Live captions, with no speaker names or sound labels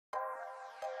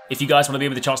If you guys want to be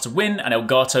with a chance to win an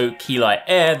Elgato Keylight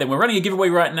Air, then we're running a giveaway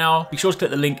right now. Be sure to click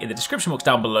the link in the description box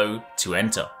down below to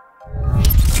enter.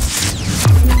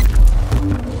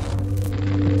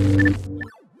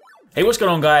 Hey, what's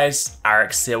going on guys?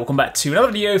 Arekkz here. Welcome back to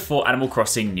another video for Animal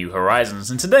Crossing New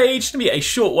Horizons. And today, it's going to be a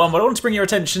short one, but I want to bring your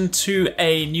attention to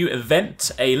a new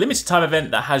event, a limited time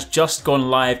event that has just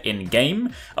gone live in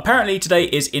game. Apparently today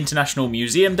is International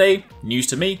Museum Day. News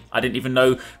to me. I didn't even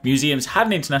know museums had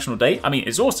an international day. I mean,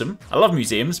 it's awesome. I love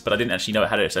museums, but I didn't actually know it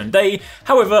had its own day.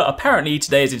 However, apparently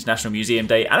today is International Museum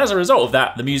Day, and as a result of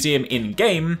that, the museum in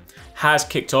game has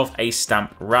kicked off a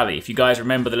stamp rally. If you guys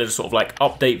remember the little sort of like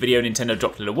update video Nintendo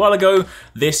dropped a little while ago,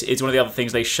 this is one of the other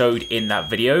things they showed in that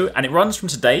video, and it runs from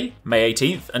today, May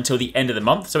 18th, until the end of the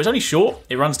month. So it's only short.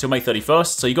 It runs till May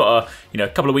 31st. So you got a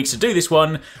couple of weeks to do this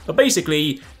one. But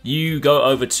basically, you go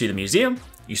over to the museum.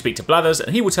 You speak to Blathers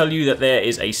and he will tell you that there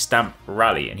is a stamp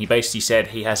rally, and he basically said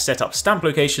he has set up stamp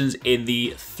locations in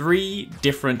the three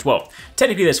different, well,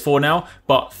 technically there's four now,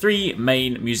 but three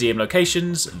main museum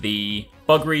locations: the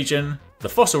bug region, the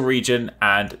fossil region,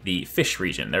 and the fish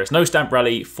region. There is no stamp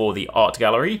rally for the art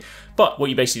gallery, but what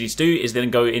you basically need to do is then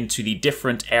go into the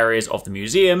different areas of the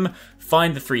museum,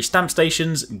 find the three stamp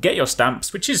stations, get your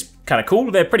stamps, which is kind of cool.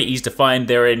 They're pretty easy to find.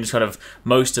 They're in kind of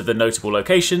most of the notable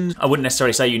locations. I wouldn't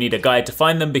necessarily say you need a guide to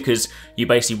find them, because you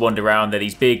basically wander around. They're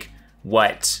these big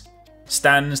white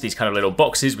stands, these kind of little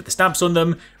boxes with the stamps on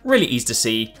them. Really easy to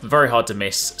see, very hard to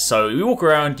miss. So you walk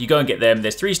around, you go and get them.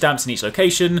 There's three stamps in each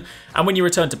location, and when you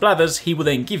return to Blathers, he will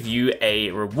then give you a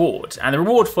reward. And the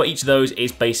reward for each of those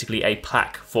is basically a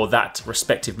plaque for that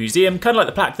respective museum, kind of like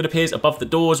the plaque that appears above the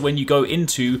doors when you go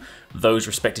into those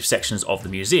respective sections of the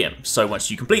museum. So once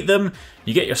you complete them,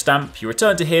 you get your stamp, you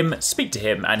return to him, speak to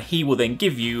him, and he will then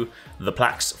give you the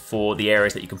plaques for the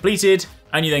areas that you completed,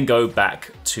 and you then go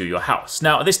back to your house.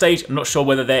 Now, at this stage, I'm not sure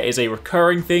whether there is a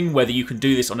recurring thing, whether you can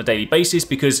do this on a daily basis,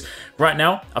 because right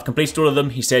now, I've completed all of them.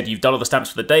 He said you've done all the stamps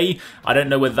for the day. I don't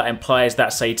know whether that implies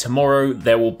that, say, tomorrow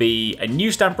there will be a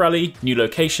new stamp rally, new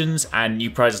locations, and new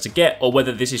prizes to get, or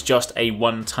whether this is just a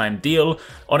one-time deal.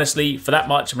 Honestly, for that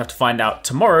much, I'm gonna have to find out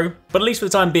tomorrow, but at least for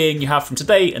the time being, you have from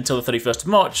today until the 31st of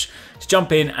March to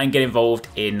jump in and get involved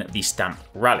in the stamp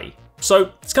rally.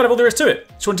 So that's kind of all there is to it.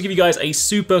 Just wanted to give you guys a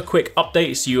super quick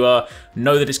update so you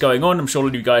know that it's going on. I'm sure a lot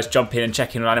of you guys jump in and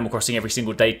check in on Animal Crossing every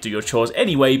single day to do your chores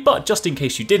anyway, but just in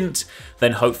case you didn't,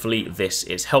 then hopefully this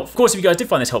is helpful. Of course, if you guys did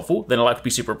find this helpful, then a like would be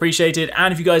super appreciated.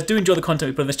 And if you guys do enjoy the content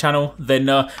we put on this channel, then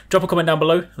drop a comment down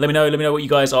below. Let me know what you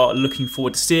guys are looking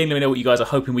forward to seeing. Let me know what you guys are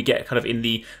hoping we get kind of in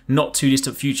the not too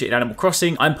distant future in Animal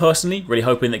Crossing. I'm personally really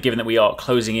hoping that, given that we are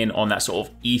closing in on that sort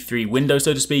of E3 window,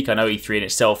 so to speak, I know E3 in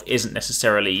itself isn't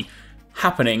necessarily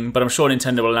happening, but I'm sure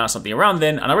Nintendo will announce something around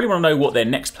then, and I really want to know what their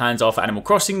next plans are for Animal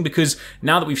Crossing, because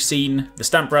now that we've seen the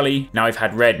stamp rally, now we've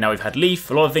had Red, now we've had Leaf,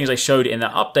 a lot of things they showed in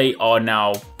that update are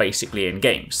now basically in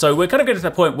game. So we're kind of getting to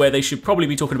that point where they should probably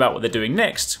be talking about what they're doing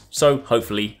next, so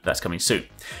hopefully that's coming soon.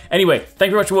 Anyway, thank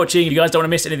you very much for watching. If you guys don't want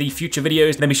to miss any of the future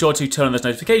videos, then be sure to turn on those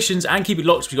notifications and keep it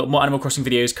locked, because we've got more Animal Crossing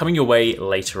videos coming your way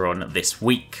later on this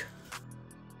week.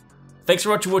 Thanks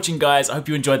very much for watching, guys. I hope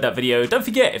you enjoyed that video. Don't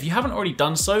forget, if you haven't already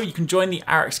done so, you can join the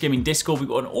Arekkz Gaming Discord. We've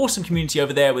got an awesome community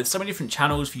over there with so many different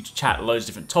channels for you to chat loads of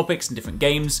different topics and different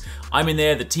games. I'm in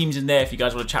there, the team's in there. If you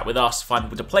guys want to chat with us, find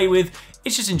people to play with,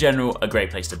 it's just in general a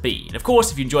great place to be. And of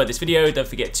course, if you enjoyed this video, don't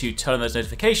forget to turn on those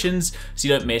notifications so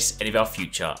you don't miss any of our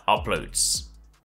future uploads.